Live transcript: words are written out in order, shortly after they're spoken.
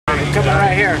coming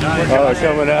right here. Oh,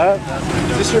 coming up?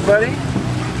 Is this your buddy?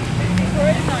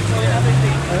 Troy's not going up.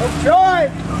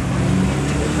 Troy!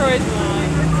 Troy's not.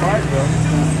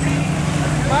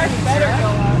 Mark better go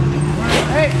up.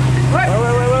 Hey, wait!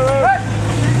 Wait!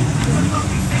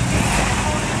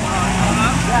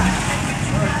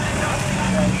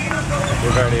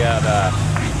 We've already had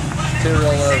 2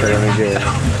 rollovers. Really good.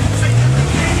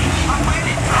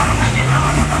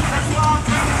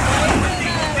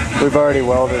 We've already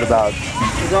welded about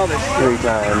 3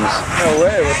 times. No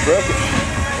way, what's broken?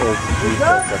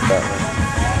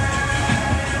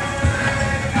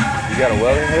 You got a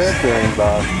welding hood? Steering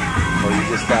bob. Or are you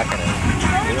just stacking it?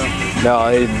 No,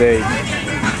 it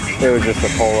was just a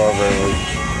pull over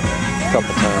a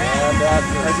couple times.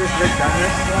 Has this been done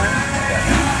this time?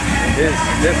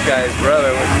 This guy's brother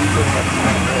was pretty much.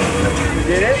 You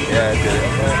did it? Yeah, I did it.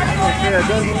 Yeah, it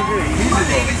doesn't look good.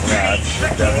 Yeah, it's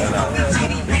definitely not.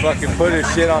 He fucking put his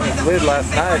shit on his lid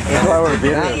last night. That's why we're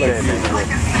being that looks feasible.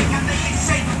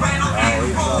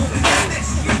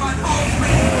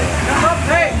 Come up,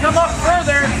 hey, come up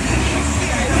further.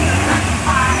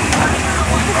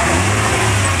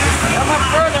 Come up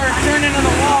further, turn into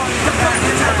the wall.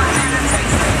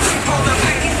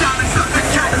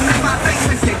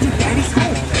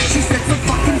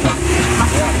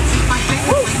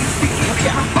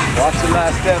 Watch the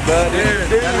last step, bud.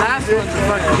 Dude, That last one's to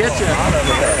fucking get you.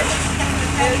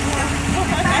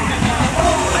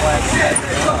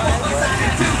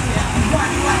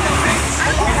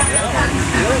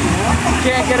 You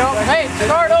can't get over. Hey,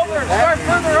 start over. Start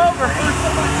further over.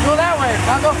 Go that way.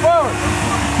 Now go forward.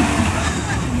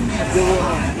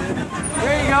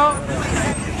 There you go.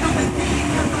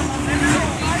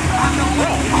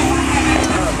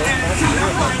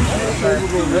 You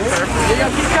gotta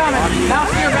keep coming. Now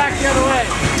steer back the other way.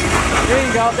 There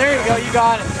you go. There you go. You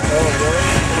got it.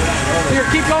 Here,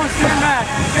 keep going, steering back.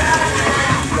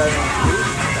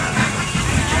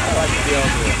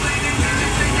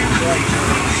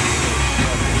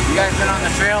 You guys been on the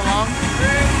trail long?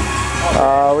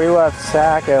 we left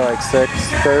Sac at like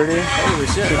 6:30. Holy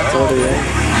shit. 6:48.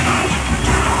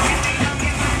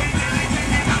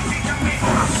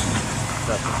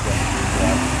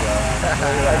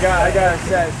 I got a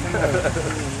set in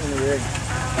the rig.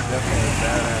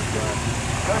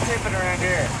 Go tape it around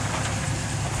here.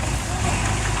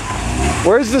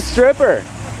 Where's the stripper?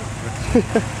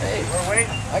 Hey, we're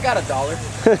waiting. I got $1.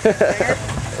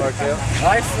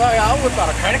 I'll whip out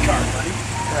a credit card, buddy.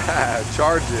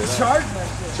 Charge it. Charge that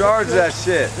shit. Charge that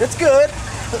shit. It's good.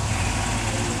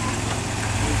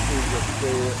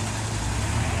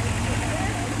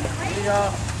 There you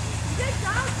go.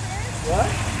 What?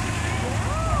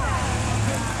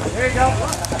 There you go.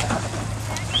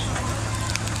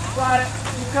 Got it.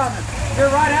 Keep coming.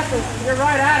 You're right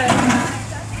at it.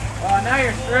 Oh, now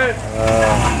you're screwed.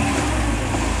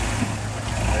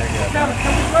 Keep coming.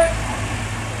 Come this way.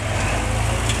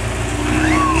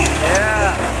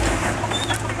 Yeah.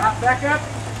 Back up.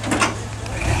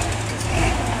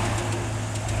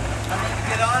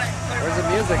 Get on it. Where's the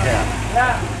music at?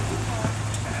 Yeah.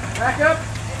 Back up.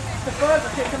 The fuzz.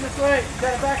 Okay, come this way. You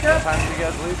got it back up. What time do you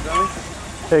guys leave, Johnny?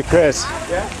 Hey Chris,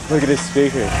 Yeah. look at his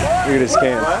speaker. Look at his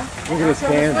cans. Look at his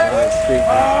cans on his speaker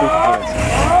cans.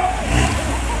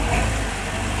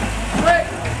 Wait.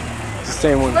 It's the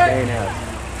same one Kane has.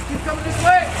 Keep coming this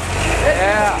way.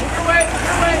 Yeah. Keep your way. Keep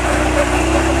your way.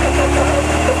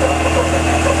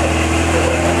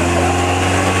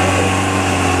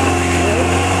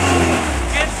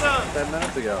 Get some. 10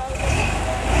 minutes ago.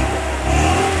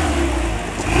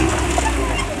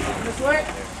 This way.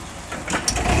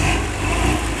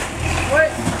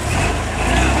 Wait.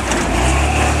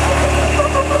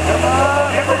 Come on.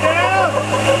 Hammer down.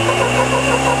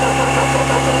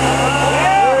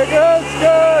 There it goes,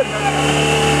 good.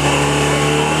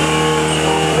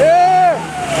 Yeah.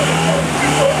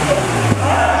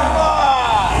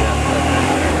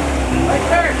 Right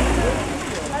there.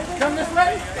 Come this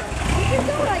way.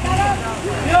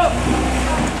 Yo.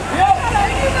 Yo.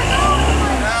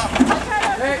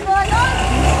 Hey.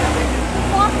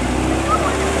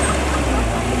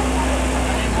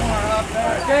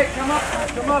 Okay, come up,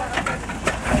 come up.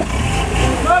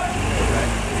 Come up.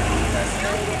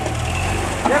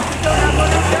 Yep, still have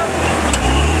one up, yep.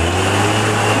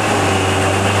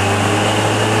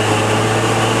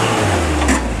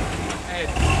 Hey,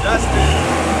 Dustin,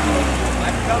 I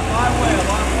come my way a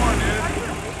lot more, dude.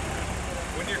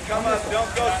 When you come up,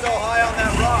 don't go so high on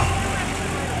that rock.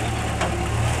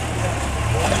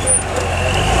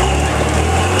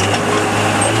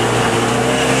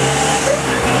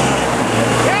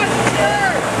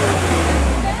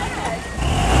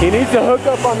 He needs to hook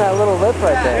up on that little lip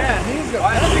right there. Yeah, he needs to.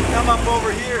 Why does it come up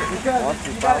over here? Because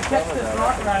you gotta catch this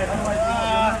rock right, otherwise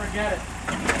you'll never get it.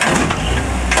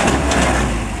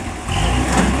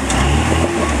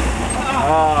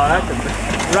 Oh, that's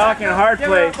a rock and a hard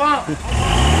Give it a place. bump.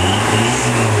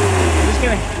 Just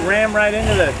gonna ram right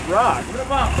into the rock. Give it a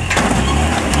bump.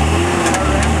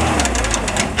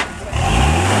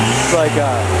 It's like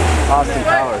Austin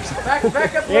Powers.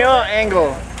 Back up a You little know,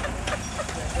 angle.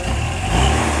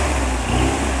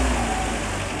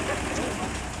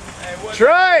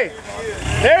 Troy!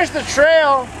 There's the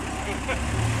trail.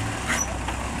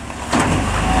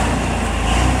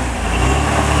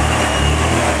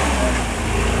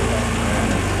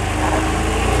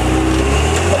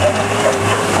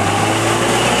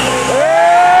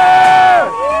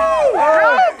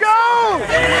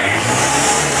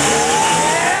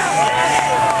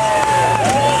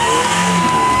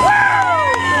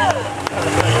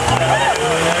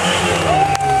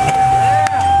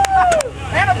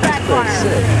 And a backfire.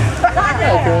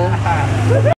 Okay.